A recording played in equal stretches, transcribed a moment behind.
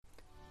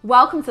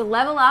Welcome to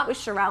Level Up with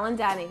Sherelle and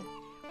Danny.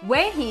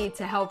 We're here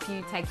to help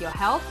you take your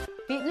health,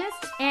 fitness,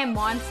 and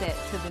mindset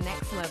to the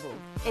next level.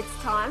 It's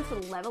time to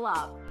level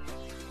up.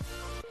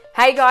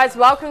 Hey guys,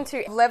 welcome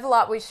to Level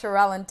Up with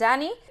Sherelle and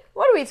Danny.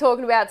 What are we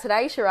talking about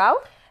today,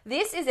 Sherelle?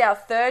 This is our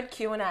third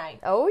Q&A.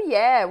 Oh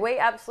yeah, we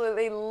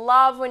absolutely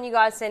love when you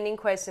guys send in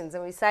questions,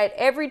 and we say it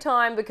every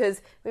time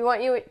because we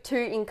want you to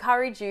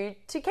encourage you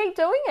to keep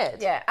doing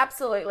it. Yeah,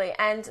 absolutely.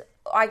 And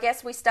I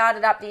guess we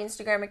started up the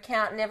Instagram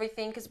account and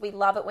everything because we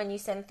love it when you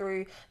send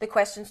through the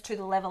questions to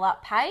the Level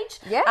Up page.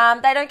 Yeah.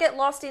 They don't get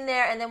lost in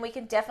there, and then we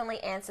can definitely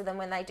answer them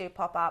when they do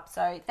pop up.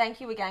 So thank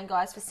you again,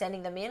 guys, for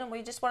sending them in, and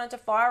we just wanted to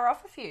fire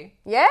off a few.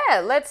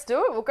 Yeah, let's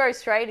do it. We'll go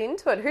straight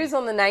into it. Who's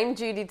on the name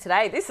duty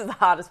today? This is the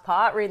hardest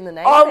part, reading the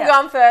names I'm out.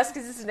 going first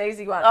because it's an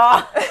easy one.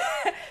 Oh.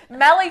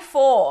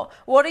 Melly4,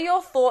 what are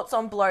your thoughts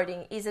on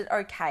bloating? Is it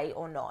okay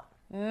or not?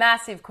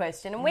 Massive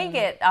question, and we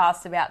get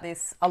asked about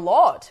this a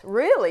lot,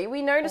 really.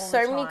 We notice All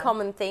the so many time.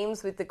 common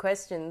themes with the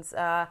questions,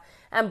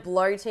 and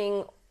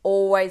bloating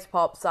always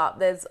pops up.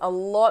 There's a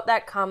lot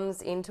that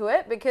comes into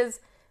it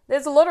because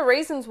there's a lot of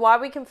reasons why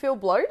we can feel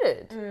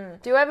bloated.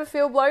 Do you ever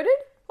feel bloated?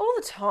 All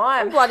the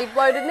time. I'm bloody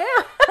bloated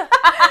now.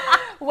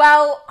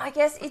 Well, I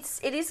guess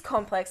it is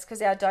complex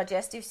because our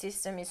digestive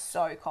system is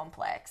so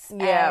complex.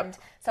 Yeah. And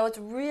so it's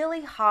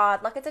really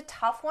hard. Like, it's a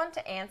tough one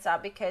to answer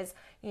because,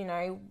 you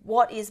know,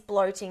 what is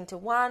bloating to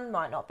one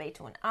might not be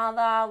to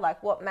another.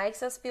 Like, what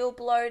makes us feel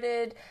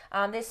bloated?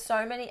 There's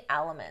so many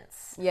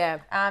elements. Yeah.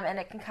 And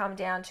it can come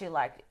down to,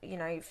 like, you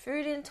know,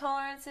 food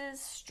intolerances,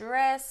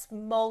 stress,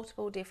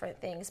 multiple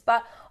different things.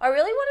 But I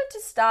really wanted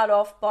to start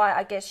off by,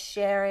 I guess,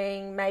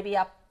 sharing maybe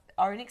our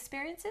own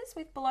experiences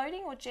with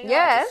bloating or GI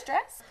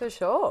distress. For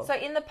sure. So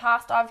in the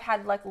past, I've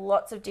had like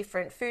lots of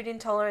different food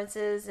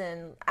intolerances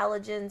and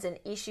allergens and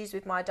issues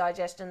with my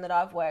digestion that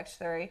I've worked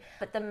through.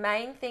 But the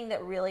main thing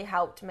that really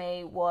helped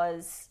me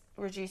was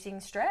reducing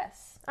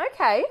stress.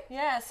 Okay.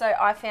 Yeah, so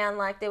I found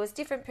like there was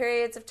different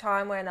periods of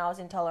time when I was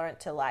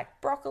intolerant to like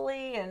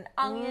broccoli and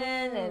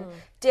onion and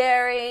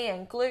dairy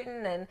and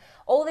gluten and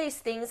all these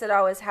things that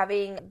I was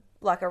having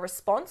like a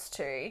response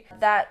to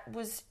that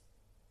was,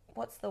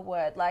 what's the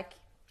word, like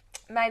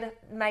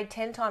made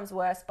 10 times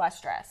worse by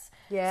stress.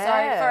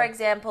 Yeah. So, for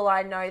example,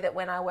 I know that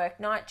when I work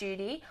night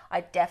duty,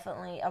 I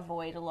definitely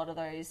avoid a lot of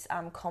those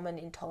common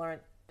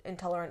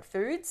intolerant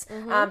foods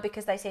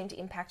because they seem to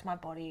impact my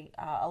body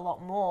a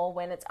lot more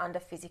when it's under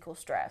physical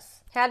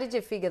stress. How did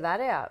you figure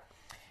that out?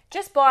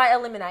 Just by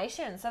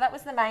elimination. So that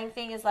was the main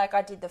thing, is like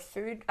I did the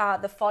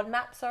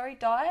FODMAP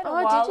diet a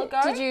while ago.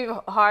 Did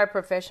you hire a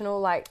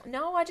professional?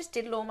 No, I just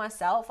did it all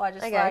myself. I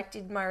just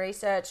did my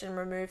research and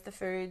removed the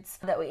foods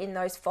that were in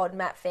those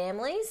FODMAP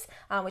families,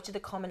 which are the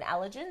common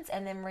allergens,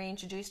 and then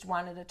reintroduced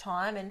one at a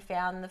time and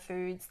found the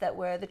foods that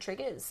were the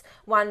triggers.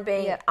 One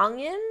being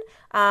onion,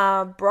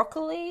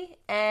 broccoli,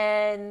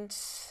 and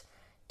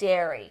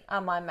dairy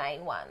are my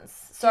main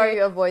ones. So do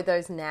you avoid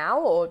those now,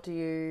 or do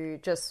you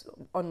just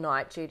on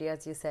night duty,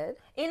 as you said?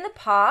 In the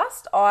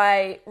past,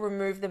 I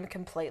removed them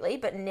completely,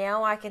 but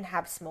now I can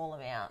have small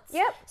amounts.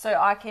 Yep.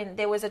 So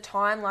there was a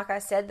time, like I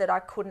said, that I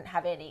couldn't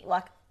have any.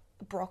 Like,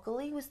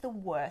 broccoli was the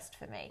worst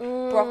for me.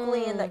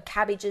 Broccoli and the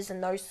cabbages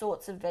and those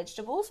sorts of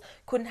vegetables,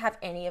 couldn't have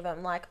any of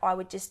them. Like, I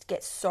would just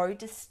get so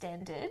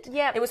distended.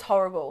 Yeah. It was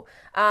horrible.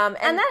 And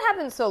that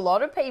happens to a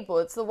lot of people.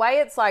 It's the way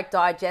it's like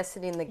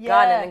digested in the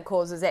gut and then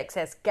causes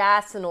excess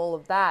gas and all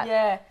of that.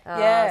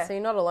 Yeah. So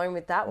you're not alone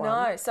with that one.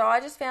 No, so I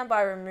just found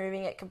by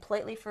removing it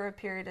completely for a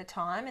period of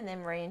time and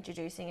then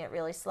reintroducing it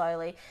really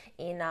slowly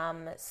in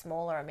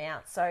smaller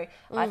amounts. So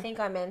I think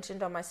I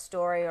mentioned on my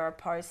story or a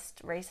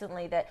post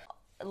recently that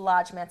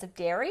large amounts of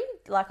dairy,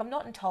 like I'm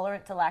not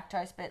intolerant to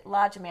lactose, but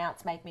large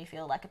amounts make me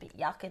feel like a bit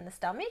yuck in the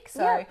stomach.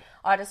 So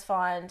I just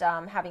find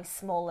having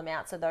small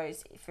amounts of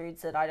those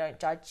foods that I don't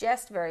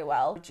digest very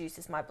well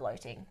reduces my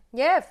bloating.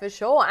 Yeah, for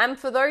sure. And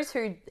for those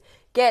who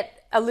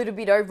get a little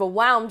bit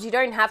overwhelmed, you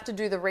don't have to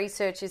do the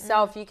research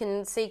yourself. You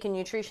can seek a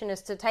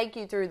nutritionist to take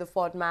you through the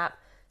FODMAP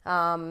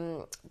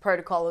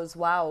protocol as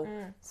well.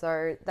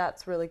 So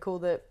that's really cool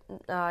that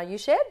you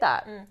shared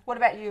that. What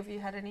about you? Have you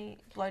had any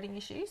bloating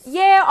issues?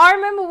 Yeah, I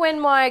remember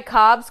when my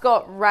carbs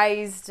got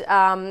raised, so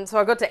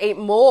I got to eat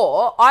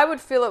more, I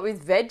would fill it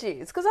with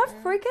veggies because I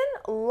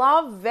freaking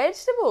love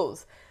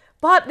vegetables.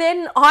 But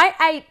then I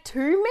ate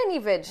too many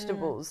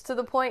vegetables to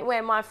the point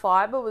where my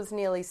fiber was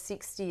nearly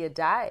 60 a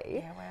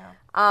day. Yeah,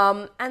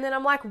 wow. And then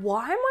I'm like,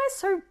 why am I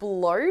so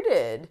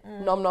bloated?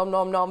 Nom, nom,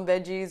 nom, nom,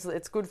 veggies,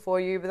 it's good for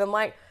you. But I'm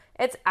like,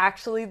 it's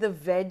actually the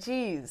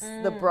veggies,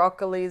 the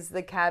broccolis,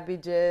 the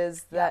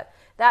cabbages, that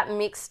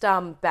mixed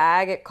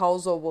bag at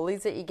Coles or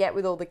Woolies that you get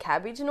with all the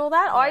cabbage and all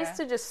that. Yeah. I used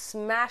to just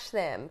smash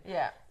them.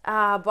 Yeah.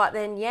 But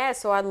then,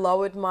 so I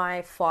lowered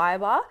my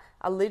fiber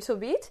a little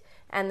bit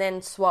and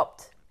then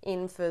swapped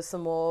in for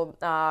some more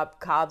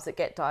carbs that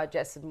get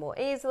digested more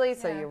easily.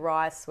 So your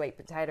rice, sweet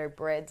potato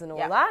breads and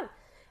all that.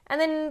 And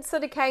then it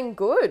sort of came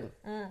good.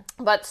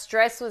 But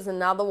stress was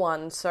another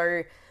one.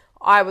 So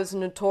I was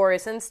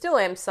notorious and still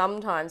am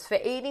sometimes for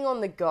eating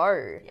on the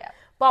go. Yeah.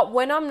 But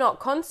when I'm not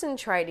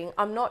concentrating,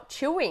 I'm not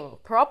chewing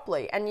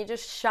properly, and you're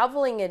just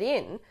shoveling it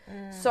in.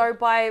 So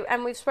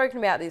and we've spoken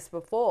about this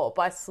before,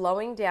 by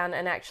slowing down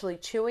and actually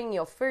chewing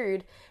your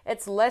food,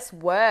 it's less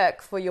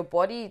work for your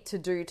body to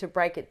do to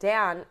break it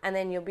down, and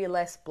then you'll be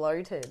less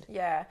bloated.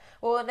 Yeah.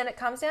 Well, then it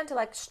comes down to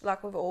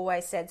like we've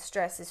always said,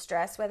 stress is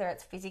stress, whether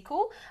it's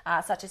physical,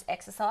 such as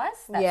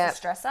exercise, that's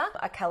a stressor.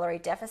 A calorie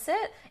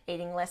deficit,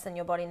 eating less than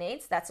your body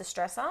needs, that's a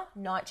stressor.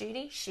 Night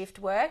duty, shift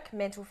work,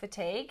 mental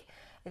fatigue.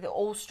 They're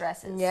all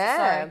stresses. Yeah.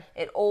 So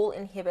it all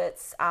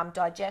inhibits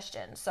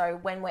digestion. So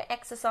when we're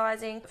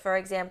exercising, for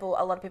example,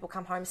 a lot of people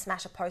come home,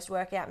 smash a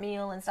post-workout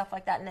meal and stuff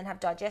like that, and then have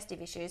digestive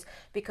issues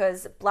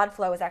because blood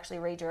flow is actually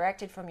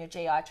redirected from your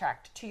GI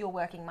tract to your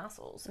working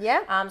muscles.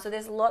 Yeah. So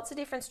there's lots of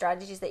different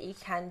strategies that you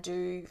can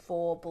do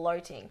for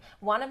bloating.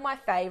 One of my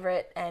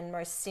favorite and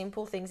most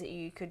simple things that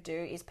you could do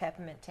is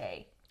peppermint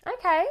tea.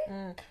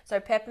 Okay. So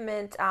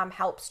peppermint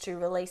helps to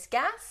release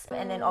gas,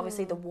 and then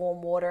obviously the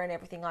warm water and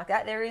everything like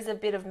that. There is a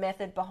bit of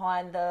method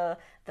behind the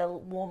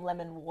warm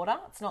lemon water.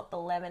 It's not the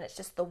lemon, it's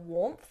just the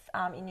warmth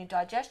in your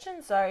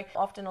digestion. So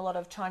often a lot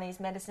of Chinese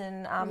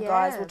medicine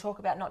guys will talk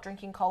about not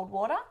drinking cold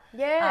water,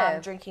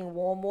 drinking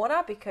warm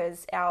water,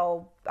 because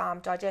our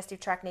digestive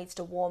tract needs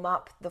to warm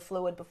up the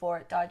fluid before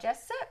it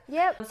digests it.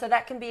 Yep. So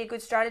that can be a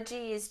good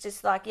strategy, is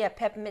just like,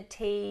 peppermint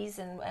teas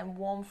and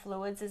warm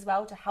fluids as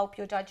well to help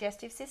your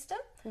digestive system.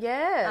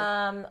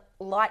 Yeah.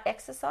 Light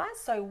exercise,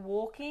 so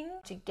walking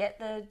to get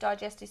the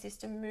digestive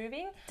system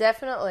moving.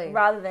 Definitely.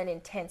 Rather than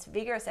intense,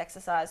 vigorous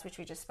exercise, which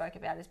we just spoke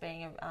about as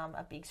being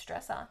a big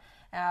stressor.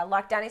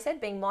 Like Danny said,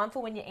 being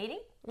mindful when you're eating.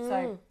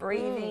 So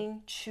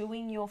breathing,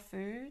 chewing your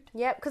food.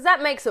 Yeah, because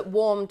that makes it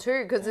warm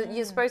too, because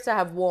you're supposed to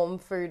have warm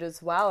food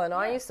as well. And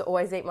I used to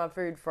always eat my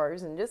food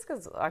frozen just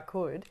because I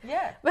could.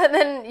 Yeah. But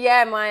then,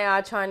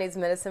 my Chinese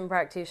medicine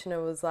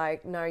practitioner was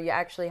like, no, you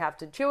actually have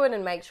to chew it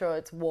and make sure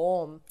it's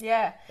warm.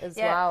 Yeah. As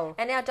well.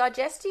 And our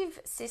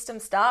digestive system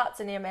starts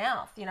in our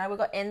mouth. You know, we've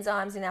got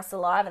enzymes in our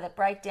saliva that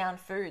break down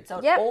food. So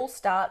it all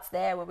starts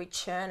there where we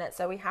churn it.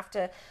 So we have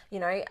to,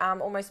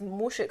 almost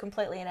mush it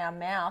completely in our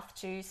mouth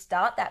to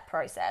start that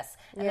process.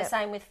 And the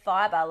same with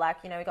fiber,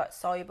 like, we've got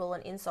soluble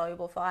and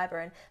insoluble fiber,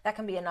 and that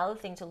can be another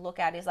thing to look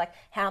at, is like,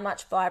 how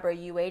much fiber are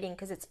you eating,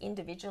 because it's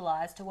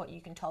individualized to what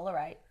you can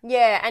tolerate.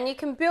 Yeah, and you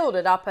can build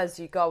it up as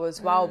you go as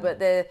well, but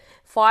the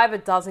fiber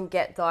doesn't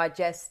get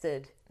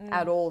digested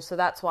at all, so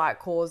that's why it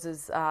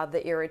causes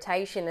the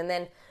irritation. And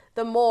then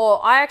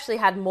I actually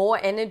had more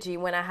energy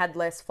when I had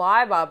less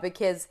fiber,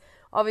 because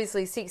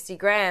obviously 60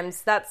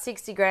 grams, that's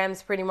 60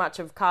 grams pretty much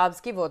of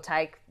carbs, give or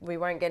take. We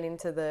won't get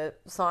into the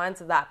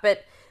science of that,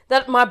 but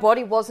that my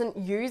body wasn't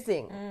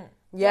using.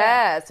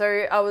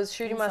 So I was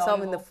shooting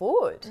myself in the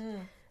foot.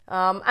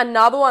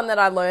 Another one that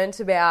I learned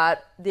about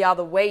the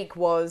other week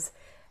was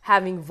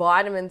having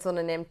vitamins on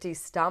an empty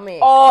stomach.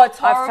 Oh, it's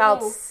horrible. I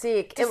felt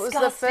sick. Disgusting. It was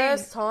the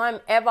first time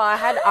ever. I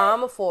had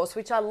Armour Force,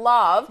 which I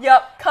love.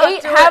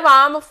 Have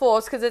Armour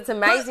Force because it's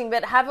amazing,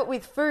 but have it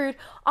with food.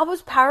 I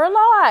was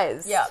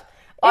paralyzed.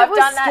 I've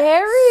done scary.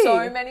 that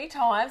so many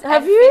times.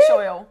 Have you? Fish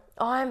oil.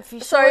 I'm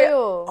fish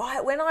oil.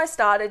 When I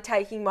started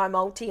taking my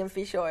multi and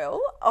fish oil,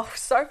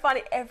 so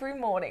funny, every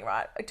morning,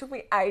 right? It took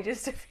me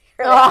ages to figure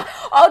it out.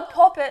 I'd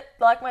pop it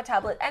like my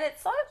tablet, and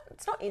it's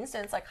not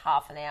instant, it's like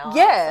half an hour.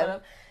 Yeah. Sort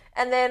of.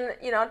 And then,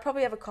 I'd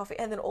probably have a coffee,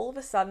 and then all of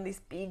a sudden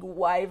this big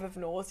wave of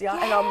nausea,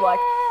 and I'm like,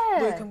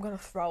 Luke, I'm going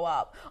to throw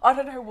up. I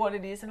don't know what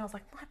it is. And I was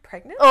like, am I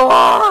pregnant?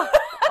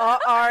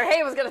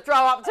 He was going to throw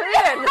up too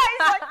then. He's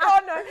like, oh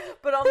no.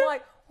 But I'm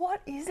like, what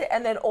is it?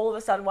 And then all of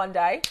a sudden one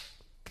day,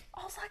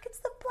 I was like, it's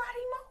the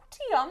bloody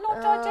multi. I'm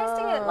not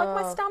digesting it. Like,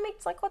 my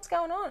stomach's like, what's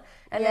going on?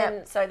 And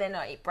then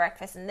I eat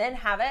breakfast and then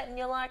have it, and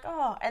you're like,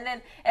 and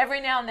then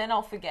every now and then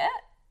I'll forget,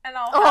 and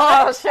I'll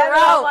have it. Cheryl. And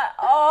I'm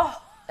like,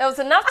 It was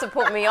enough to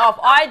put me off.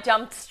 I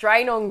jumped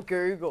straight on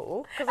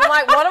Google because I'm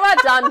like, what have I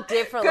done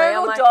differently?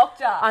 Google I'm like,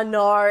 doctor. I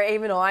know,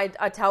 even I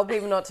tell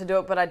people not to do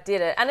it, but I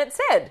did it. And it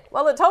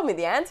told me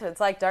the answer.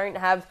 It's like, don't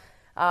have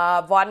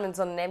vitamins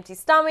on an empty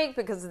stomach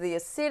because of the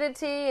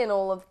acidity and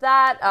all of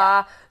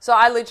that. So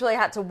I literally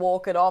had to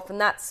walk it off, and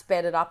that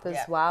sped it up as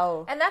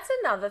well. And that's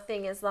another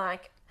thing, is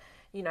like,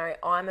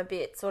 I'm a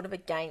bit sort of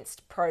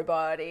against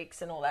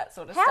probiotics and all that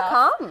sort of stuff.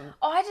 How come?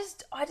 I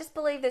just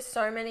believe there's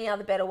so many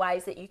other better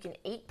ways that you can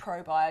eat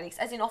probiotics,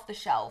 as in off the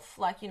shelf,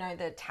 like,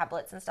 the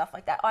tablets and stuff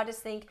like that. I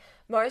just think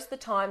most of the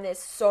time there's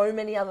so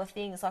many other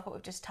things, like what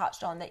we've just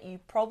touched on, that you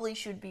probably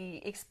should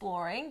be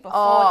exploring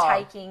before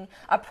taking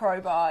a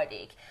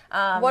probiotic.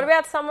 What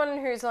about someone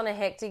who's on a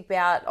hectic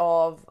bout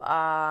of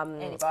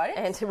antibiotics?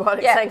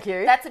 Antibiotics, thank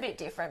you. That's a bit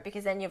different,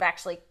 because then you're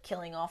actually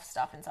killing off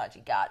stuff inside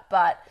your gut.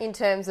 But in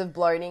terms of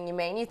bloating,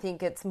 you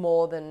think it's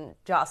more than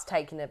just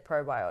taking a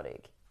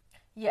probiotic?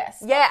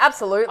 Yes. Yeah,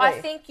 absolutely. I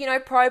think,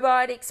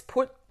 probiotics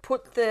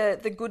put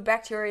the good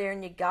bacteria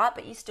in your gut,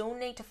 but you still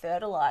need to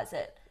fertilize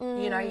it.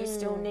 You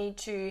still need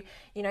to,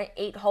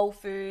 eat whole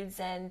foods,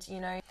 and,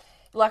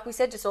 like we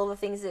said, just all the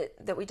things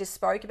that we just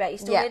spoke about. You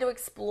still need to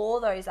explore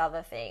those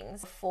other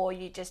things before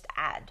you just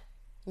add.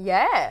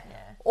 Yeah.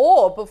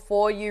 Or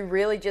before you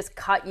really just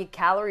cut your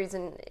calories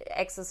and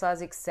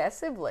exercise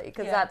excessively,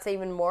 because that's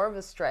even more of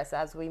a stress,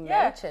 as we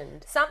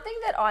mentioned. Something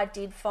that I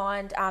did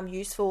find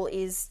useful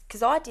is,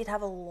 because I did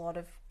have a lot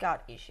of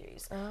gut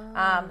issues,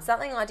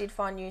 something I did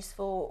find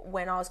useful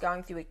when I was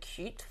going through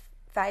acute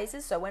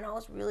phases, so when I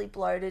was really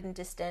bloated and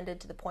distended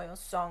to the point I was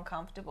so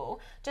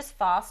uncomfortable, just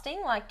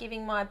fasting, like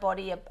giving my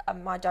body,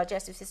 my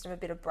digestive system a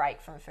bit of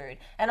break from food.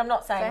 And I'm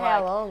not saying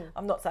how long?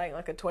 I'm not saying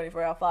like a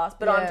 24-hour fast,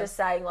 but I'm just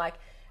saying like,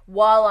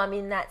 while I'm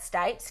in that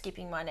state,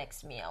 skipping my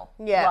next meal.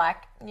 Yeah. Like,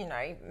 you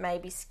know,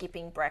 maybe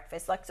skipping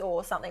breakfast, like,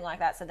 or something like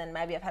that. So then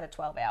maybe I've had a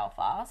 12-hour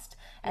fast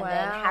and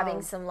then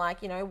having some,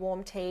 like, you know,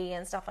 warm tea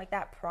and stuff like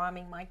that,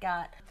 priming my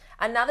gut.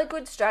 Another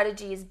good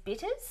strategy is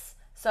bitters.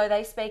 So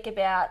they speak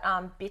about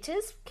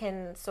bitters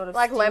can sort of...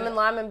 Like lemon,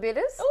 lime and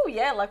bitters? Oh,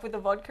 yeah, like with the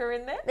vodka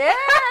in there.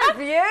 Yeah,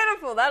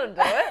 beautiful. That'll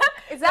do it.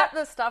 Is that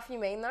the stuff you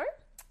mean, though?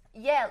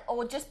 Yeah,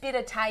 or just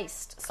bitter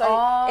taste. So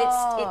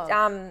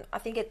I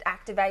think it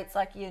activates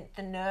like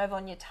the nerve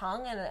on your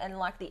tongue and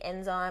like the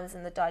enzymes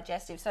and the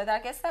digestive. So I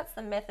guess that's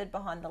the method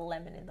behind the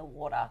lemon in the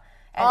water.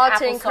 And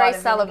to increase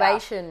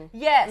salivation.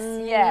 Yes,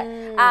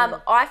 yeah.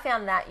 I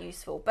found that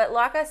useful. But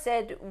like I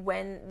said,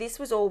 when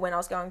I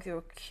was going through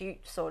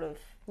acute sort of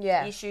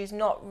issues,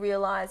 not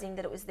realizing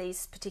that it was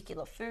these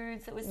particular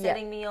foods that was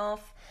setting me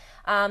off.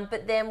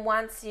 But then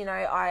once, you know,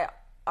 I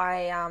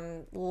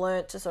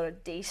learnt to sort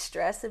of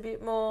de-stress a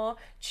bit more,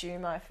 chew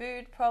my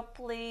food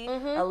properly,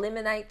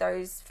 eliminate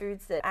those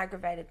foods that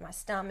aggravated my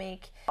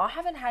stomach. I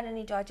haven't had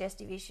any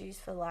digestive issues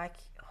for like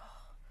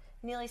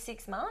nearly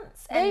 6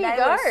 months. And they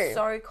were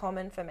so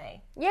common for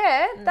me.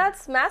 Yeah,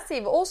 that's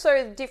massive.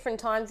 Also, different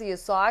times of your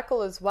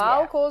cycle as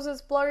well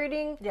causes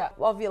bloating. Yeah.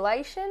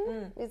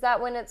 Ovulation, is that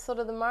when it's sort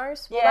of the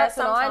most? Well, that's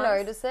when I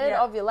notice it.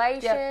 Yeah.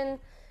 Ovulation,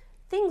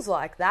 things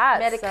like that.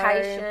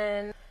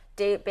 Medication.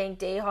 Being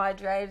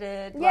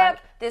dehydrated. Like,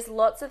 there's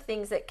lots of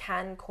things that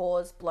can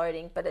cause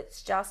bloating, but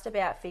it's just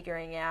about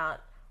figuring out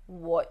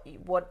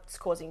what's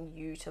causing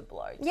you to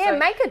bloat. Yeah, so,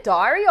 make a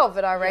diary of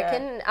it, I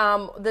reckon.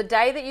 The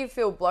day that you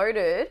feel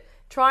bloated,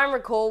 try and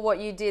recall what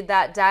you did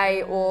that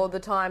day or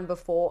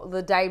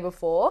the day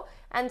before,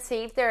 and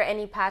see if there are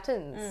any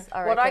patterns.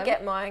 What I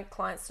get my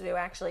clients to do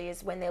actually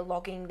is when they're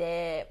logging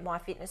their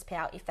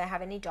MyFitnessPal, if they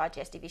have any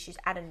digestive issues,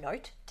 add a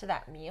note to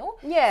that meal.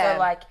 Yeah. So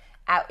like,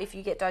 if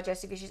you get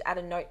digestive issues, add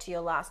a note to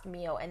your last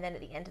meal, and then at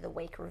the end of the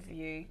week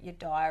review your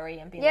diary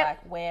and be like,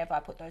 where have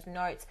I put those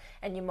notes?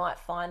 And you might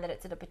find that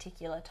it's at a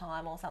particular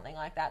time or something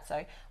like that.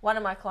 So one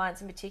of my clients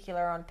in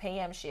particular on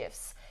PM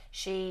shifts,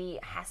 she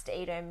has to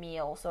eat her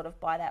meal sort of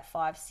by that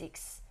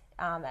 5-6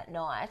 at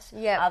night.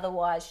 Yeah.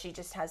 Otherwise, she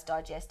just has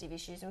digestive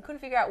issues, and we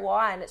couldn't figure out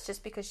why. And it's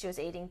just because she was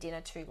eating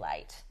dinner too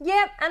late.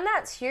 Yeah, and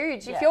that's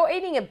huge. If you're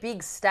eating a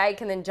big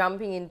steak and then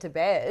jumping into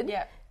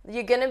bed,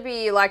 you're going to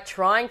be like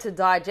trying to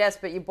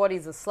digest, but your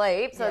body's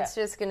asleep. So it's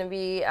just going to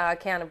be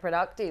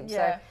counterproductive.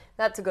 Yeah. So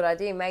that's a good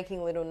idea,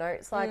 making little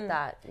notes like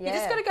that. Yeah. You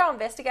just got to go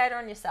investigate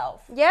on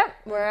yourself. Yep.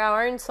 We're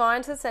our own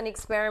scientists and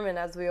experiment,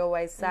 as we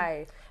always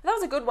say. That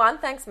was a good one.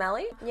 Thanks,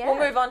 Melly. Yeah. We'll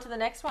move on to the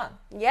next one.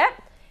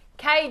 Yep.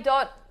 K.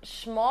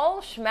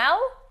 Schmel.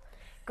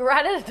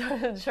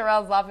 Gratitude.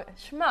 Sherelle's laughing.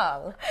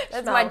 Schmel.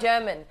 That's my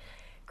German.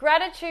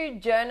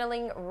 Gratitude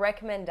journaling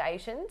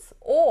recommendations,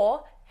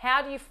 or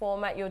how do you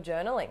format your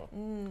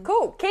journaling?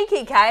 Cool.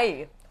 Kiki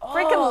K.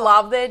 Freaking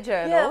love their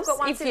journals. Yeah, I've got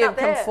one if you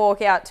can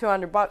fork out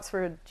 $200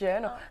 for a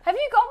journal. Have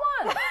you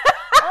got one?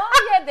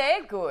 Yeah,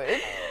 they're good.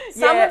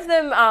 Some of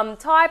them,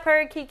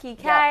 Typo, Kiki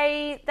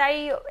K,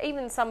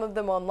 even some of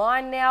them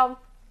online now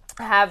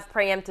have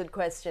preempted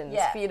questions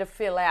for you to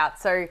fill out.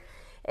 So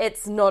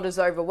it's not as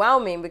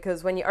overwhelming,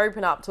 because when you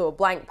open up to a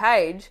blank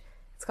page,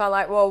 it's kind of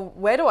like, well,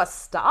 where do I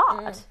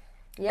start?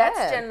 Yeah.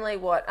 That's generally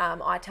what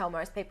I tell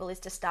most people, is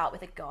to start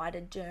with a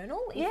guided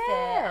journal if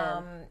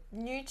they're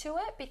new to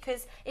it,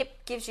 because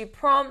it gives you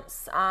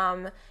prompts.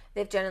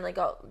 They've generally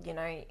got, you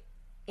know,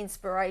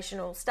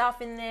 inspirational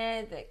stuff in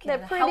there that can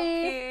help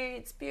you.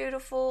 It's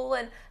beautiful,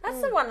 and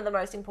that's one of the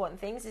most important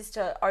things, is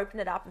to open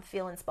it up and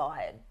feel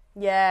inspired.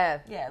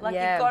 Yeah. Yeah, like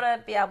you've got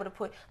to be able to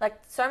put, like,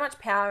 so much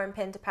power in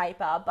pen to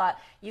paper, but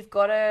you've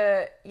got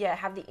to,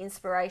 have the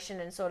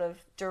inspiration and sort of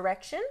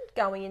direction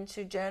going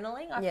into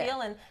journaling, I feel,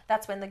 and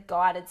that's when the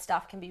guided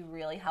stuff can be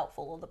really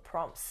helpful, or the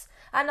prompts.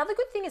 Another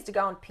good thing is to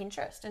go on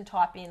Pinterest and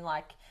type in,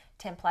 like,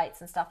 templates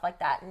and stuff like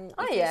that, and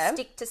if you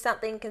stick to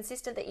something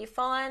consistent that you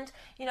find,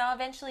 you know,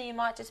 eventually you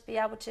might just be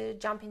able to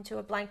jump into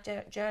a blank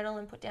journal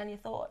and put down your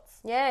thoughts.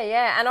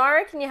 Yeah, and I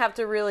reckon you have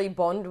to really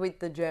bond with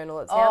the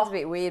journal. It sounds a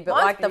bit weird, but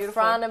like beautiful. The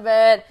front of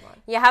it,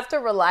 you have to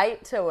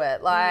relate to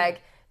it,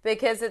 like,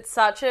 because it's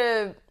such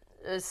a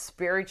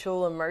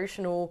spiritual,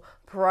 emotional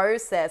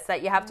process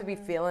that you have to be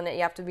feeling it.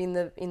 You have to be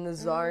in the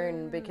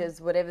zone,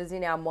 because whatever's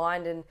in our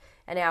mind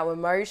and our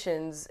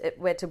emotions,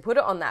 we're to put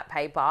it on that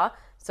paper.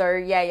 So,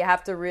 you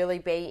have to really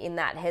be in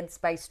that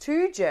headspace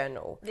to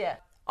journal. Yeah.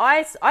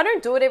 I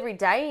don't do it every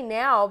day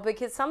now,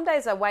 because some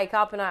days I wake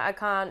up and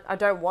I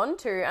don't want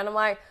to. And I'm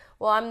like,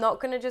 well, I'm not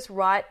going to just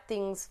write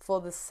things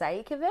for the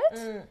sake of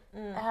it.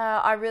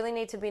 I really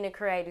need to be in a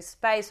creative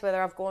space,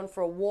 whether I've gone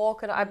for a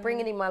walk and I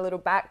bring it in my little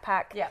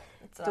backpack. Yeah.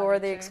 Dora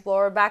the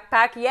Explorer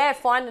backpack. Yeah,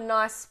 find a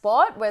nice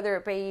spot, whether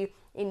it be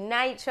in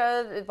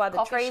nature, by the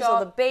Coffee trees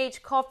shop. or the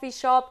beach, coffee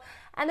shop,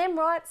 and then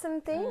write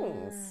some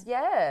things.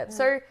 Yeah.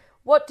 So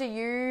what do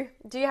you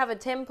have a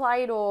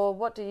template, or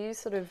what do you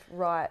sort of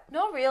write?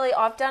 Not really.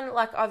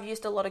 I've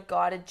used a lot of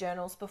guided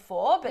journals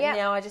before, but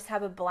now I just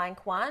have a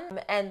blank one.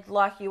 And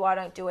like you, I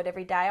don't do it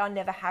every day. I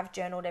never have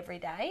journaled every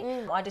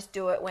day. I just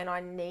do it when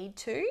I need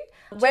to.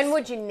 When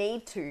would you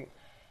need to?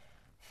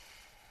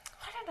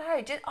 I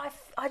don't know.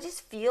 I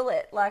just feel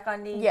it. Like I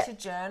need to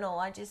journal.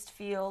 I just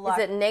feel like...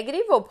 Is it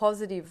negative or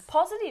positive?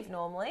 Positive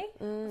normally.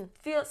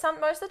 Most of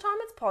the time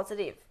it's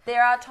positive.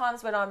 There are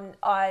times when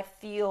I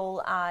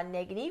feel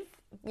negative,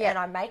 and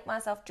I make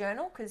myself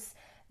journal because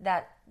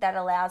that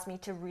allows me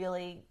to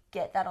really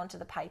get that onto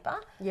the paper.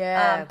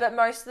 Yeah. But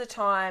most of the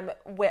time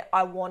where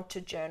I want to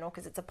journal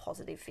because it's a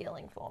positive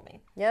feeling for me.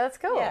 Yeah, that's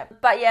cool. Yeah.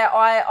 But yeah,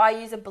 I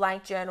use a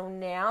blank journal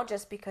now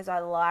just because I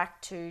like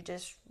to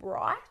just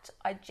write.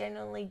 I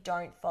generally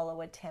don't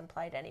follow a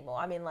template anymore.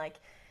 I mean, like,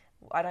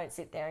 I don't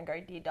sit there and go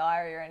Dear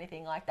Diary or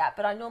anything like that,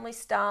 but I normally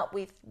start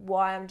with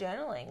why I'm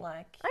journaling.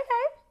 Like,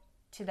 okay,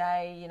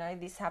 today,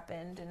 this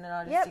happened, and then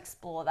I just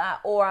explore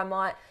that. Or I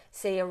might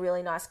see a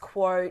really nice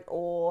quote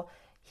or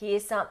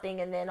hear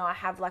something, and then I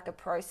have like a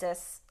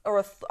process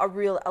or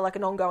like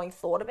an ongoing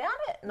thought about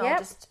it, and I'll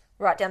just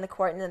write down the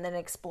quote and then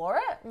explore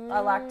it. I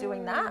like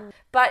doing that,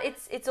 but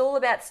it's all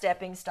about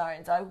stepping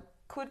stones. I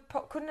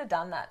couldn't have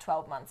done that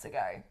 12 months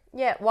ago.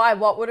 Yeah, why?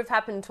 What would have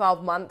happened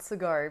 12 months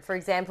ago? For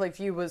example, if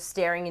you were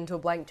staring into a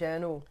blank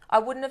journal, I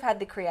wouldn't have had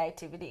the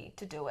creativity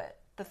to do it,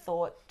 the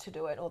thought to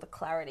do it, or the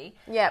clarity.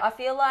 Yeah, I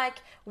feel like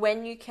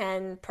when you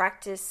can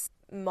practice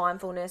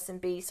mindfulness and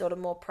be sort of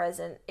more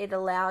present, it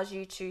allows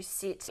you to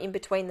sit in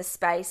between the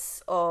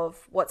space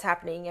of what's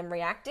happening and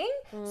reacting.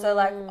 So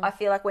like I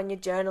feel like when you're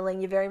journaling,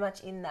 you're very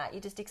much in that.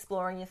 You're just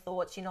exploring your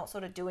thoughts. You're not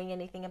sort of doing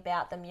anything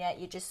about them yet.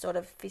 You're just sort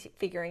of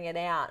figuring it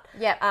out.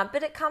 Yeah.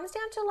 But it comes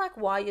down to like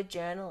why you're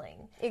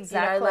journaling.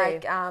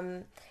 Exactly.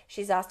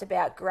 She's asked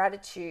about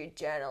gratitude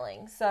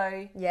journaling.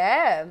 So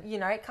yeah,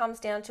 it comes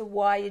down to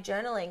why you're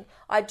journaling.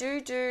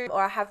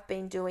 I have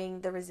been doing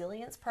the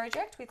Resilience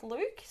Project with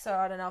Luke. So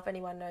I don't know if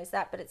anyone knows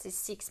that, but it's a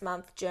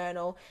 6-month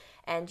journal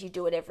and you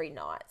do it every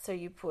night. So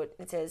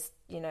it says,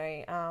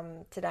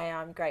 today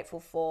I'm grateful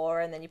for,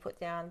 and then you put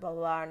down blah, blah,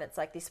 blah, and it's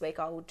like this week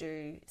I will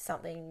do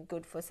something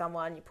good for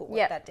someone. You put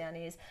what that down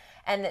is.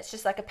 And it's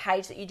just like a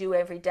page that you do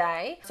every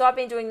day. So I've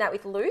been doing that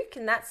with Luke,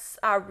 and that's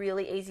a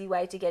really easy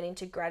way to get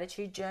into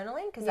gratitude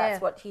journaling because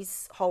that's what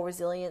his whole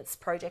Resilience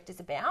Project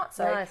is about.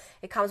 So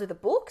it comes with a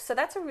book. So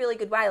that's a really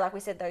good way, like we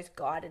said, those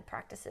guided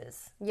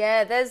practices.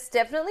 Yeah, there's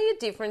definitely a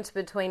difference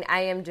between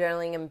AM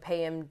journaling and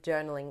PM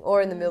journaling,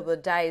 or in the middle of the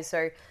day.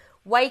 So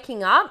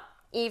waking up,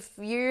 if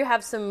you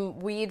have some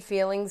weird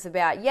feelings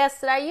about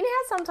yesterday, you know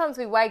how sometimes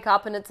we wake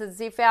up and it's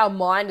as if our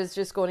mind has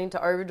just gone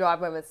into overdrive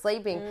when we're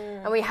sleeping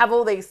and we have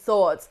all these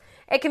thoughts.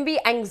 It can be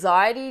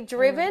anxiety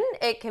driven,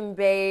 it can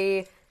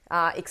be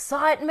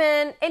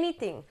excitement,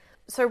 anything.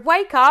 So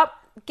wake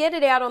up, get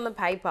it out on the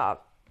paper.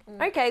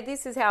 Okay,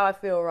 this is how I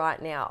feel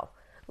right now.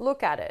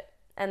 Look at it.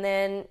 And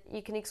then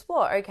you can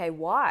explore, okay,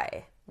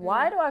 why?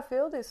 Why do I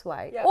feel this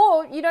way? Yep.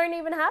 Or you don't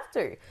even have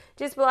to.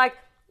 Just be like,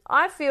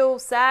 I feel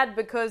sad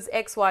because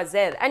X, Y, Z.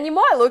 And you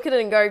might look at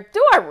it and go,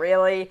 do I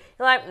really?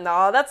 You're like,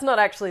 no, that's not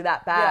actually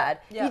that bad.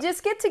 Yeah. You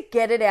just get to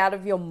get it out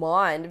of your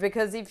mind,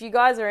 because if you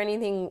guys are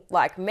anything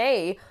like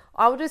me,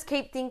 I will just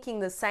keep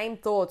thinking the same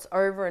thoughts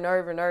over and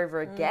over and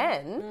over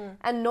again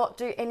and not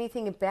do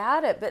anything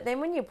about it. But then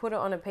when you put it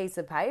on a piece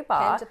of paper,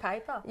 pen to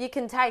paper, you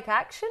can take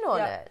action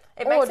on it.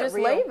 It makes or just it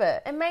real. leave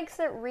it. It makes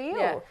it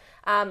real.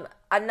 Yeah.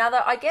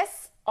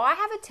 I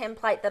have a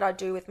template that I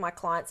do with my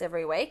clients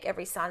every week.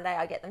 Every Sunday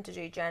I get them to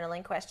do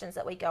journaling questions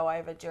that we go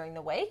over during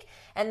the week.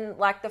 And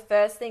like the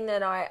first thing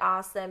that I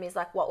ask them is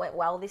like, what went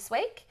well this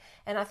week?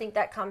 And I think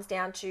that comes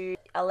down to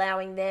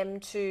allowing them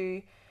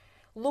to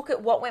look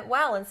at what went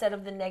well instead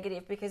of the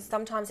negative, because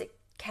sometimes it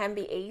can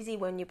be easy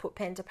when you put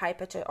pen to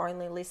paper to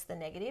only list the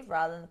negative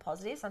rather than the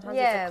positive. Sometimes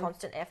it's a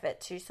constant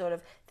effort to sort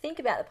of think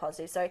about the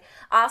positive. So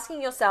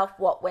asking yourself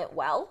what went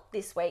well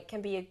this week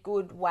can be a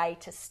good way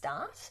to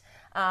start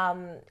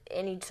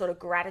any sort of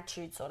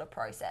gratitude sort of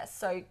process.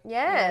 So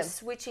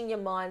switching your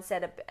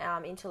mindset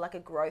into like a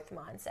growth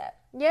mindset.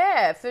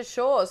 Yeah, for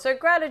sure. So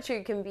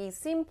gratitude can be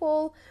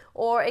simple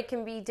or it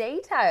can be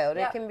detailed.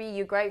 It can be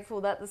you're grateful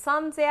that the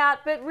sun's out,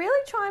 but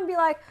really try and be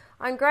like,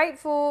 I'm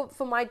grateful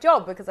for my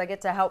job because I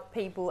get to help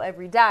people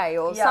every day,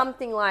 or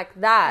something like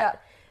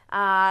that.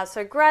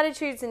 So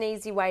gratitude's an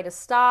easy way to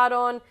start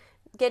on,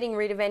 getting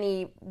rid of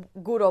any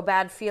good or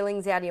bad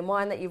feelings out of your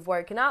mind that you've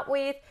woken up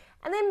with.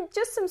 And then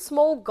just some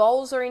small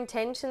goals or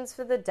intentions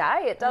for the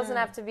day. It doesn't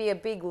have to be a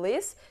big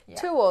list,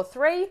 2 or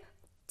 3.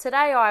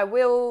 Today I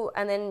will,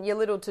 and then your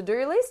little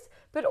to-do list,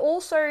 but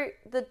also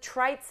the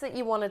traits that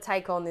you want to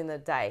take on in the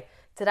day.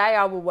 Today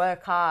I will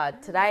work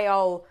hard. Today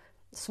I'll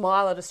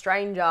smile at a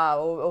stranger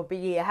or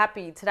be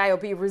happy today or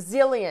be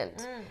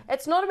resilient.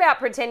 It's not about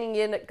pretending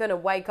you're going to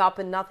wake up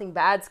and nothing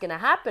bad's going to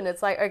happen.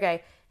 It's like,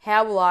 okay,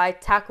 how will I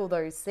tackle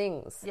those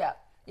things? Yeah.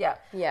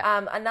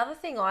 Another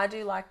thing I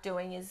do like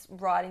doing is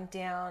writing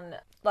down,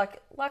 like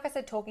I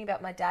said, talking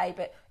about my day,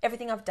 but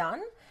everything I've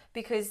done,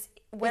 because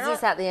when Is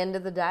this at the end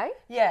of the day?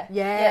 Yeah.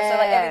 So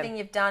like everything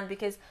you've done,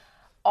 because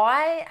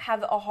I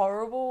have a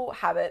horrible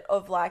habit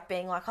of like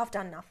being like, I've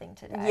done nothing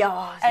today.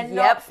 And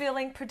not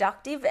feeling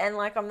productive. And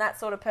like, I'm that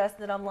sort of person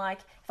that I'm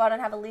like, if I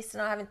don't have a list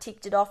and I haven't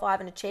ticked it off, I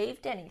haven't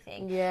achieved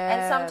anything. Yeah.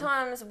 And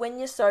sometimes when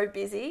you're so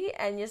busy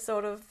and you're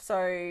sort of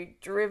so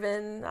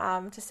driven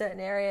to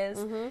certain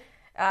areas,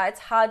 it's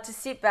hard to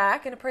sit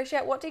back and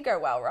appreciate what did go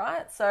well,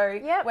 right? So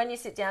when you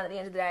sit down at the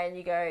end of the day and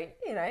you go,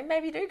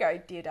 maybe you do go,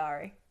 dear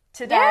diary,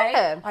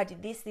 today I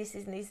did this,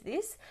 and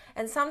this.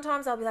 And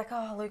sometimes I'll be like,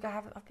 oh, Luke,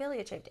 I've barely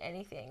achieved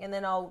anything. And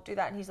then I'll do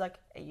that and he's like,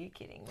 are you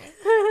kidding me?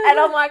 And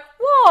I'm like,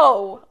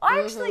 whoa,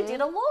 I actually did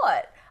a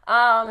lot.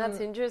 That's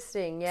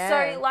interesting,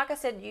 So like I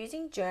said,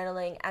 using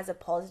journaling as a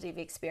positive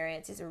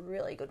experience is a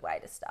really good way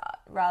to start,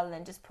 rather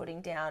than just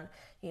putting down,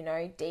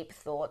 deep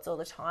thoughts all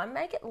the time.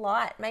 Make it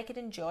light, make it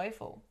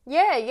enjoyable.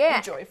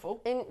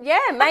 Enjoyable.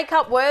 Make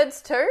up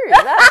words too.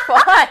 That's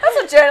fine. That's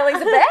what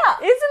journaling's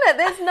about. Isn't it?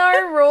 There's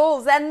no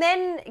rules. And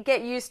then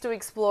get used to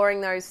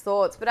exploring those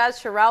thoughts. But as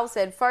Sherelle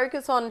said,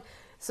 focus on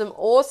some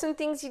awesome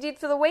things you did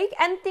for the week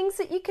and things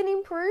that you can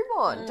improve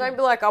on. Don't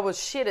be like, I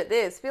was shit at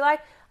this. Be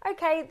like,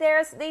 okay,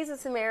 these are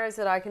some areas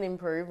that I can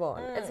improve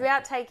on. It's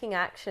about taking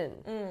action.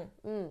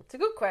 It's a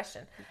good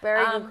question.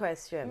 Very good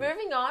question.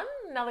 Moving on,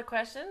 another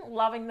question.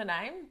 Loving the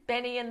name.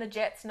 Benny and the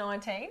Jets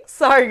 19.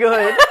 So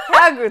good.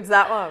 How good's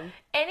that one?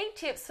 Any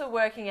tips for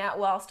working out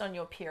whilst on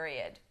your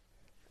period?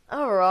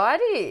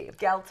 Alrighty.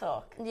 Gal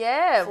talk.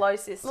 Yeah. Flow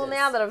sisters. Well,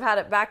 now that I've had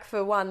it back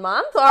for 1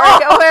 month,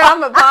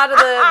 I'm a part of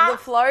the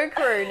flow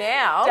crew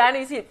now.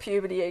 Danny's hit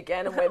puberty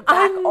again and we're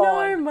back on.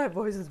 I know, my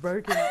voice is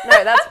broken.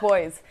 No, that's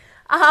boys.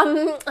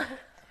 Oh,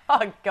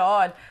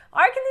 God.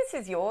 I reckon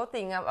this is your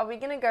thing. Are we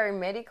going to go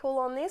medical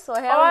on this? Or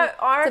how?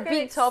 It's a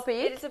big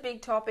topic. It is a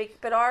big topic,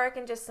 but I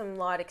reckon just some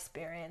light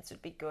experience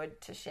would be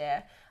good to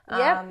share.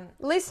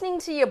 Listening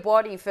to your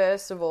body,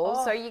 first of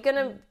all. So you're going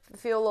to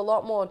feel a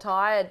lot more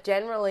tired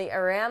generally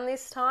around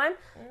this time.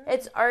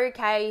 It's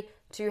okay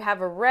to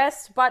have a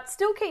rest, but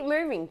still keep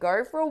moving.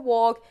 Go for a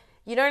walk.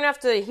 You don't have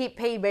to hit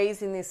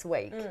PBs in this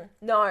week.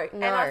 No.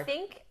 And I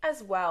think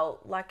as well,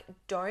 like,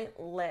 don't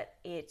let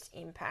it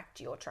impact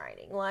your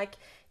training. Like,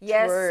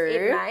 yes,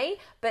 it may,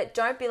 but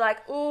don't be like,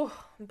 oh,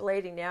 I'm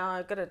bleeding now.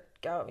 I've got to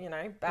go,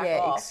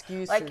 back off.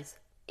 Excuses. Like,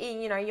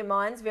 your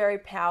mind's very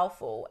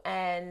powerful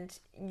and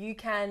you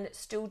can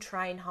still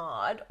train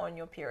hard on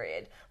your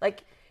period.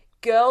 Like,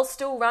 girls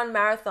still run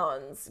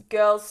marathons.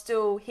 Girls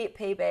still hit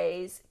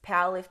PBs.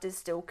 Powerlifters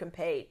still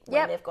compete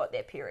when they've got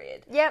their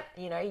period.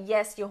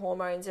 Yes, your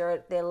hormones are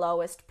at their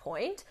lowest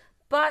point,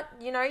 but,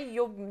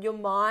 your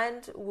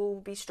mind will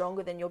be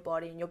stronger than your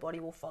body and your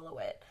body will follow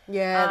it.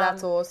 Yeah,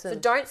 that's awesome. So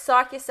don't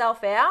psych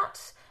yourself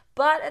out,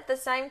 but at the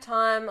same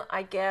time,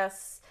 I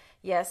guess,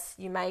 yes,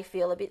 you may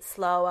feel a bit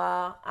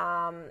slower,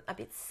 a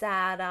bit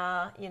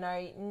sadder,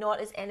 not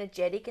as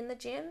energetic in the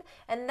gym.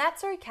 And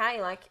that's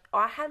okay. Like,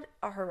 I had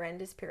a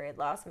horrendous period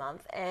last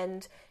month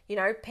and,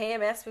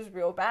 PMS was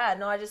real bad.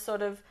 And I just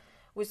sort of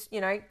was,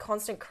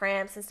 constant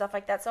cramps and stuff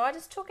like that. So I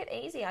just took it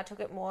easy. I took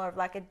it more of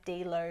like a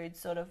deload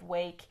sort of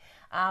week.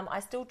 I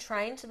still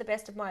trained to the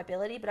best of my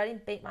ability, but I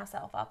didn't beat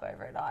myself up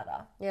over it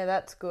either. Yeah,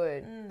 that's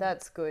good.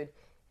 That's good.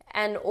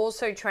 And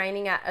also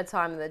training at a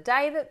time of the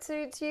day that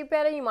suits you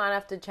better. You might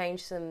have to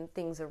change some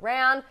things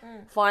around.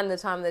 Find the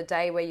time of the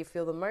day where you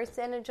feel the most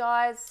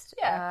energized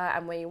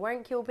and where you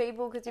won't kill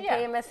people because you're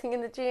PMSing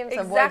in the gym. So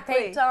avoid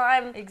peak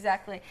time.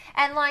 Exactly.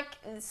 And like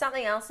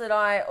something else that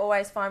I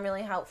always find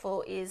really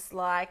helpful is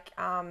like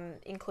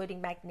including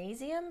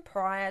magnesium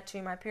prior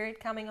to my period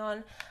coming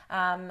on.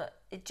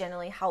 It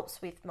generally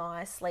helps with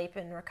my sleep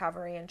and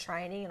recovery and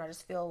training, and I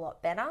just feel a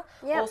lot better.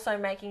 Also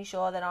making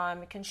sure that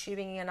I'm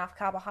consuming enough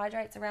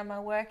carbohydrates around my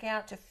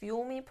workout to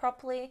fuel me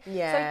properly.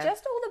 So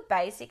just all the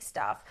basic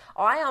stuff.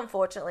 I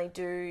unfortunately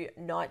do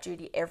night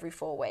duty every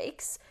 4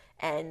 weeks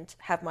and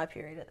have my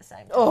period at the same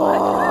time.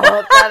 Oh,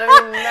 that'd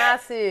be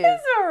massive.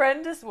 It's a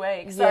horrendous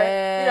week. So,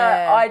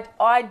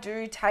 I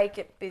do take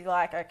it, be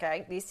like,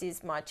 okay, this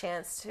is my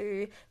chance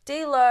to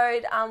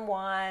deload,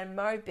 unwind,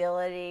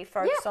 mobility,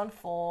 focus on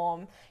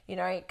form,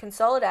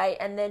 consolidate,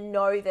 and then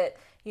know that,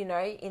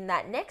 in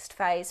that next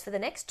phase for the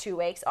next 2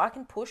 weeks, I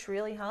can push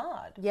really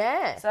hard.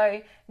 Yeah.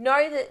 So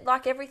know that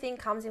like everything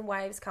comes in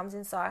waves, comes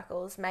in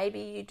cycles. Maybe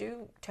you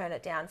do turn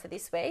it down for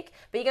this week,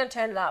 but you're going to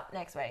turn it up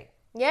next week.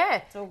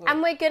 Yeah,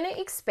 and we're going to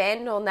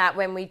expand on that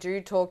when we do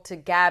talk to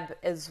Gab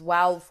as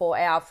well for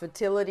our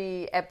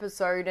fertility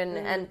episode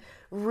and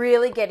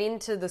really get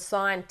into the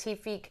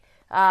scientific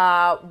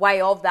way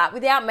of that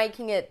without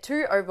making it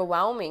too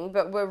overwhelming.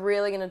 But we're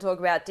really going to talk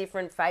about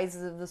different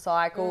phases of the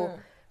cycle,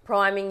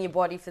 priming your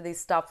body for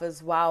this stuff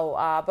as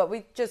well. But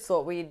we just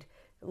thought we'd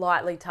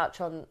lightly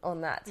touch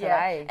on that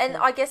today. And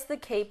I guess the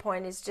key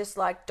point is just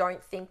like,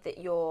 don't think that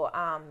your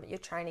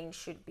training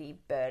should be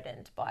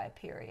burdened by a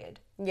period.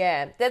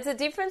 Yeah, there's a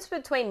difference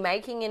between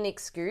making an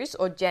excuse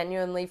or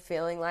genuinely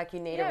feeling like you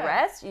need a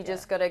rest. You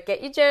just got to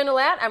get your journal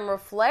out and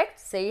reflect,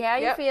 see how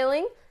you're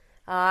feeling,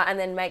 and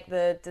then make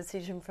the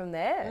decision from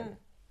there.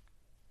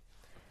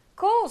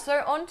 Cool,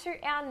 so on to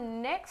our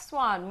next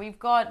one. We've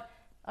got,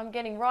 I'm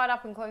getting right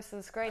up and close to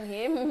the screen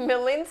here,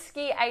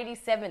 Malinsky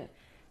 87.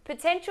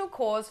 Potential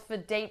cause for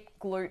deep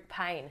glute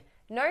pain.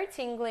 No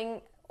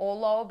tingling or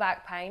lower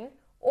back pain,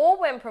 or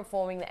when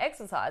performing the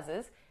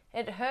exercises.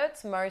 It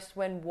hurts most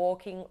when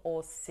walking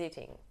or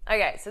sitting.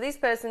 Okay, so this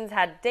person's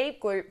had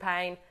deep glute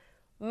pain,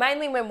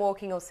 mainly when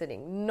walking or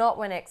sitting, not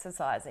when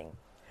exercising.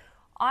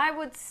 I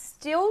would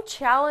still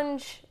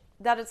challenge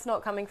that it's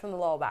not coming from the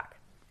lower back.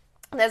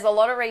 There's a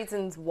lot of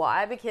reasons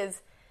why,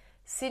 because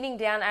sitting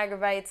down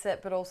aggravates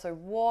it, but also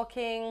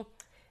walking.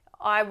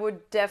 I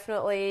would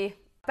definitely,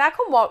 back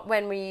on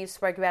when we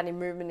spoke about in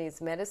Movement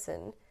is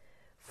Medicine,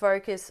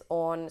 focus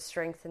on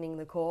strengthening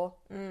the core.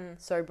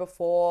 So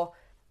before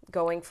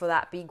going for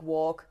that big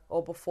walk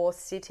or before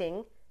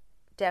sitting,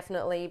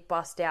 definitely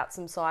bust out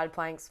some side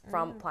planks,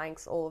 front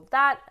planks, all of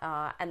that,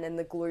 and then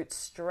the glute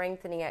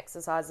strengthening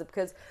exercises,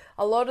 because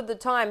a lot of the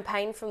time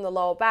pain from the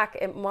lower back,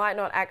 it might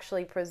not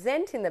actually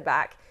present in the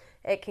back.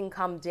 It can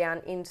come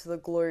down into the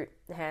glute,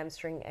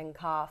 hamstring and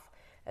calf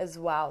as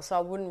well. So I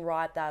wouldn't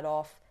write that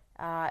off.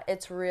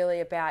 It's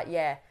really about,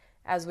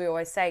 as we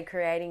always say,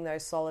 creating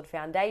those solid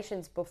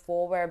foundations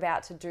before we're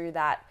about to do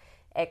that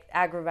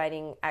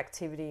aggravating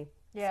activity.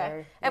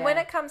 So, and when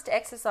it comes to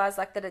exercise,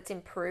 like that it's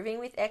improving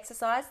with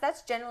exercise,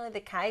 that's generally the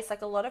case.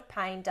 Like a lot of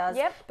pain does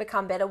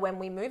become better when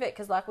we move it,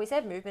 because like we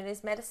said, movement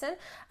is medicine.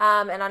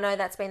 And I know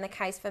that's been the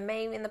case for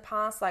me in the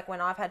past, like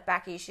when I've had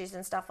back issues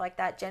and stuff like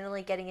that,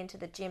 generally getting into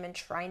the gym and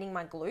training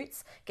my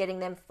glutes, getting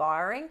them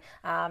firing,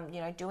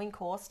 doing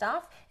core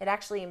stuff, it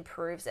actually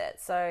improves it.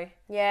 So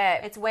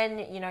it's when,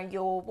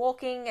 you're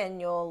walking and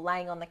you're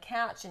laying on the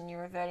couch and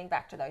you're reverting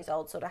back to those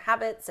old sort of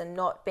habits and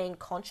not being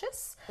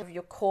conscious of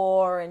your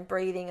core and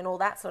breathing and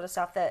all that sort of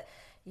stuff, that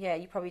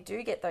you probably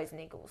do get those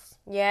niggles.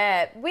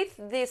 With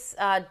this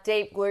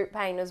deep glute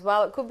pain as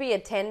well, it could be a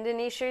tendon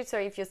issue. So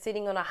if you're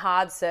sitting on a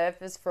hard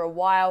surface for a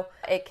while,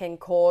 it can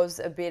cause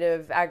a bit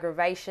of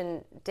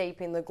aggravation deep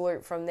in the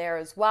glute from there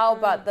as well.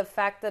 But the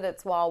fact that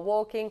it's while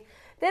walking,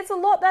 there's a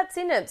lot that's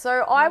in it.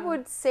 So I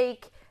would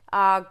seek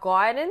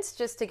guidance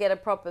just to get a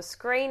proper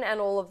screen and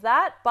all of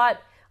that,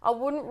 but I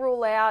wouldn't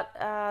rule out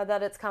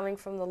that it's coming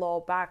from the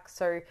lower back.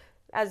 So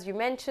as you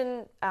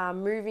mentioned,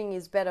 moving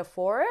is better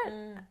for it.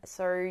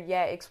 So,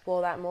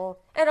 explore that more.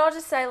 And I'll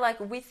just say,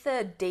 like, with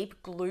the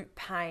deep glute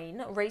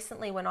pain,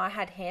 recently when I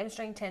had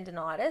hamstring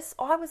tendonitis,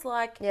 I was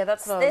like,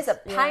 there's a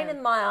pain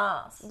in my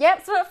ass.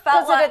 Yep. So it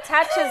felt like it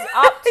attaches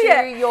up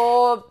to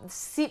your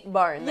sit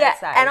bone, let's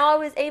say. And I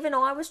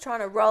was trying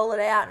to roll it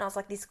out, and I was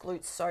like, this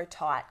glute's so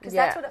tight. Because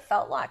that's what it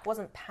felt like. It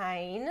wasn't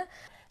pain.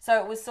 So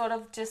it was sort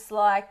of just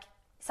like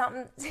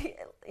something,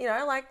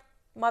 like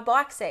my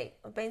bike seat.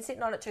 I've been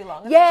sitting on it too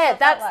long.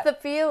 That's the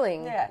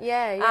feeling.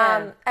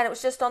 And it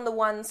was just on the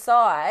one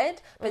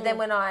side. But then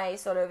when I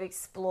sort of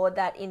explored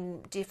that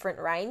in different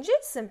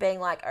ranges and being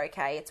like,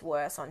 okay, it's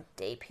worse on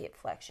deep hip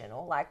flexion,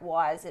 or like,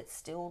 why is it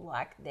still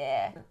like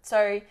there?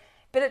 So,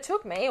 but it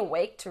took me a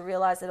week to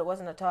realize that it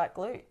wasn't a tight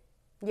glute.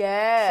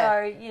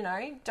 So,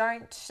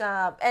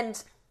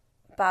 don't,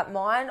 but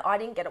mine, I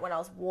didn't get it when I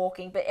was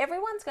walking, but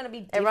everyone's going to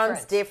be different.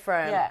 Everyone's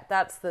different.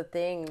 That's the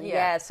thing.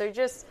 So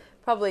just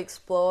probably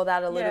explore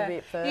that a little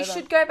bit further. You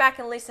should go back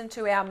and listen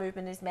to our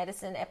Movement is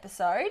Medicine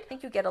episode. I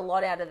think you'll get a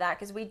lot out of that,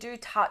 because we do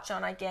touch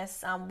on, I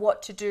guess,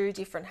 what to do,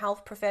 different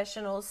health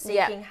professionals,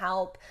 seeking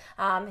help,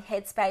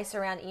 headspace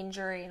around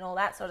injury and all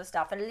that sort of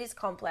stuff. And it is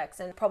complex,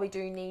 and probably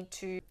do need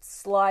to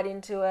slide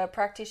into a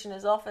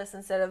practitioner's office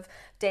instead of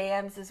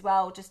DMs as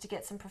well, just to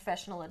get some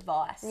professional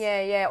advice.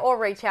 Or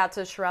reach out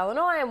to Sherelle and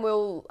I, and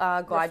we'll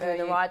guide you in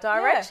the right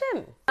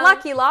direction.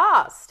 Lucky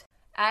last.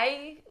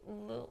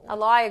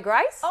 Elia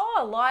Grace? Oh,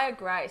 Elia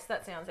Grace.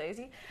 That sounds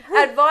easy.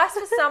 Advice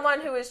for someone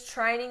who is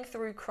training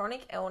through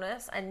chronic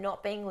illness and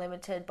not being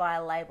limited by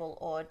a label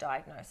or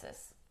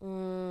diagnosis.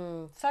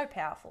 So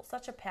powerful.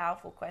 Such a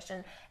powerful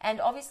question.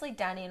 And obviously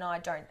Danny and I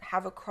don't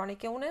have a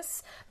chronic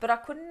illness, but I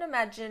couldn't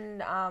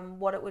imagine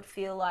what it would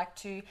feel like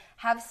to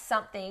have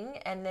something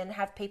and then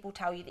have people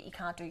tell you that you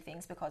can't do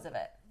things because of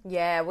it.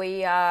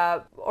 We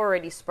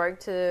already spoke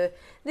to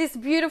this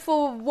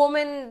beautiful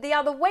woman the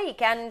other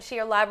week, and she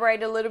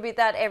elaborated a little bit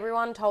that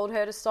everyone told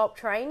her to stop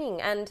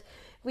training. And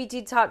we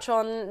did touch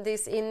on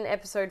this in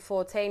episode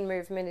 14,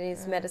 Movement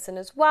is Medicine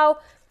as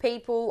well.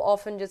 People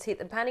often just hit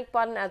the panic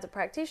button as a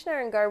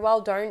practitioner and go,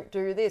 well, don't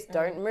do this,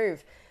 don't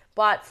move.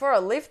 But for a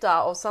lifter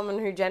or someone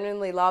who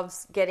genuinely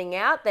loves getting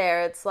out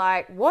there, it's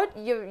like, what?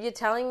 You're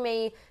telling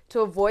me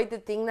to avoid the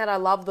thing that I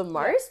love the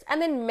most.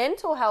 And then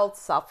mental health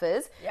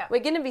suffers.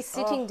 We're going to be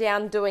sitting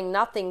down doing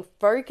nothing,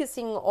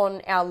 focusing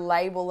on our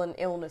label and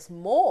illness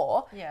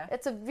more.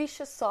 It's a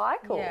vicious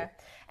cycle.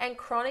 And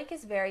chronic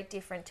is very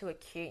different to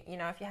acute. You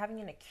know, if you're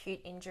having an acute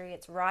injury,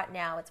 it's right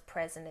now, it's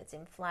present, it's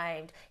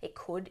inflamed. It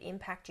could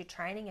impact your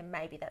training, and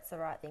maybe that's the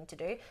right thing to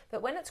do.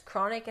 But when it's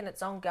chronic and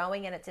it's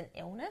ongoing and it's an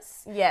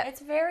illness, it's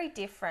very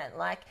different.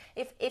 Like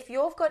if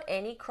you've got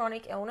any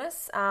chronic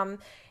illness,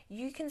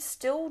 you can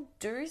still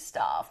do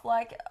stuff.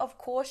 Like, of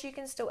course, you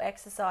can still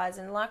exercise.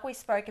 And like we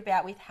spoke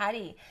about with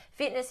Hattie,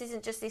 fitness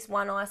isn't just this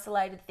one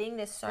isolated thing.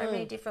 There's so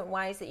many different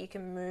ways that you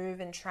can move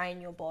and train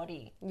your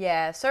body.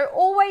 So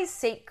always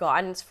seek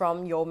guidance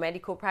from your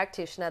medical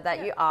practitioner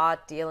that you are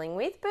dealing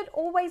with, but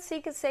always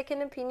seek a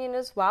second opinion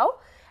as well.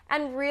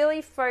 And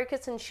really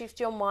focus and shift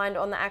your mind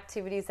on the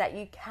activities that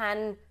you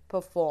can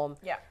perform.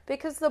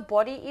 Because the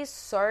body is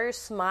so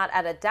smart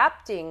at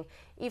adapting.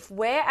 If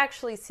we're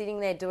actually sitting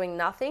there doing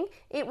nothing,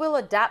 it will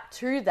adapt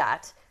to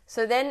that.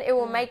 So then it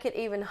will make it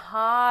even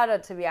harder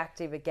to be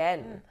active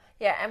again.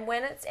 And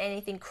when it's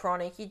anything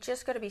chronic, you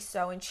just got to be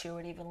so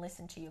intuitive and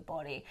listen to your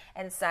body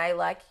and say,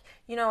 like,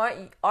 you know what,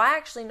 I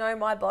actually know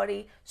my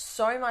body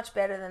so much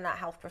better than that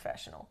health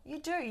professional. You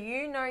do.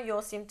 You know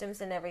your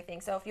symptoms and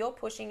everything. So if you're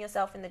pushing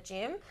yourself in the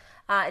gym,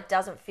 it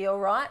doesn't feel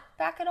right,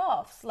 back it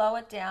off. Slow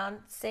it down,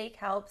 seek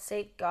help,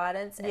 seek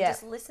guidance, and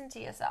just listen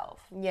to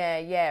yourself.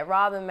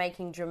 Rather than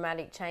making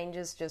dramatic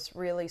changes, just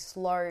really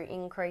slow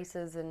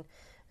increases, and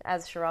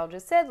as Sherelle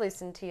just said,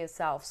 listen to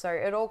yourself. So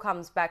it all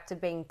comes back to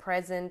being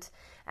present.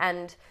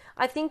 And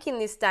I think in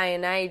this day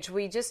and age,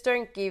 we just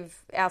don't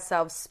give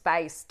ourselves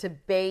space to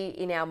be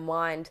in our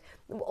mind.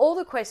 All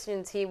the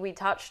questions here we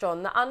touched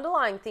on, the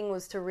underlying thing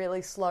was to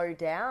really slow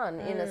down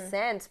in a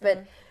sense,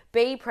 but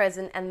be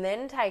present and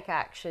then take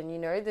action. You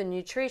know, the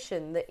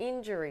nutrition, the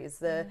injuries,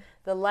 the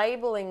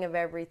labeling of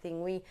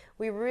everything.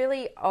 We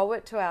really owe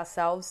it to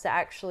ourselves to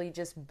actually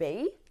just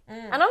be.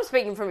 And I'm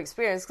speaking from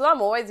experience because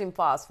I'm always in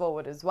fast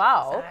forward as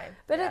well.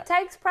 But it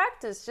takes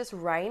practice. Just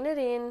rein it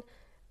in,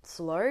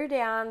 slow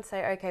down,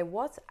 say, okay,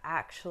 what's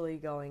actually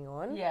going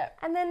on?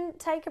 And then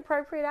take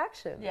appropriate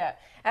action.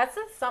 That's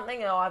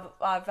something that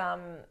I've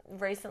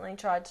recently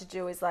tried to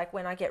do, is like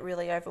when I get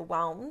really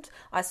overwhelmed,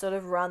 I sort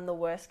of run the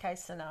worst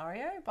case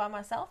scenario by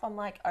myself. I'm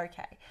like,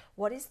 okay,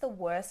 what is the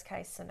worst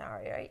case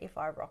scenario if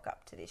I rock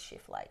up to this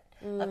shift late?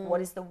 Like, what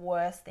is the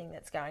worst thing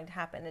that's going to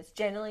happen? It's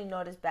generally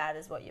not as bad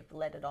as what you've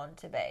let it on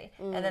to be.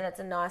 And then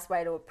it's a nice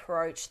way to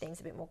approach things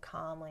a bit more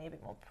calmly, a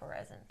bit more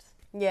present.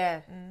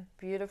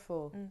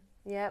 Beautiful.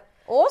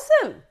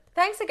 Awesome.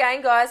 Thanks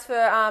again, guys,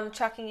 for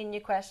chucking in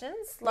your questions.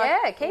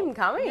 Keep them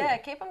coming.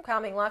 Keep them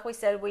coming. Like we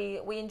said,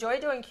 we enjoy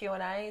doing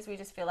Q&As. We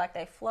just feel like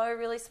they flow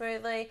really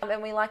smoothly.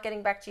 And we like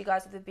getting back to you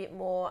guys with a bit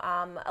more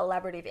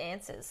elaborative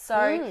answers.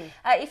 So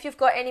if you've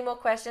got any more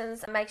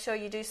questions, make sure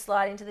you do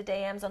slide into the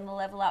DMs on the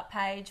Level Up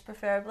page,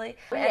 preferably.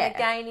 And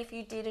again, if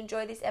you did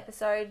enjoy this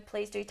episode,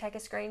 please do take a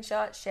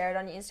screenshot, share it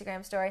on your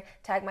Instagram story,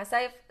 tag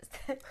myself.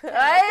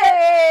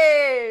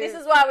 This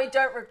is why we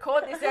don't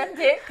record this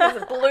edit, because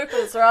of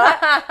bloopers, right?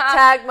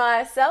 Tag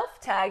myself,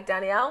 tag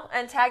Danielle,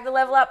 and tag the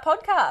Level Up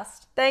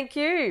podcast. Thank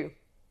you.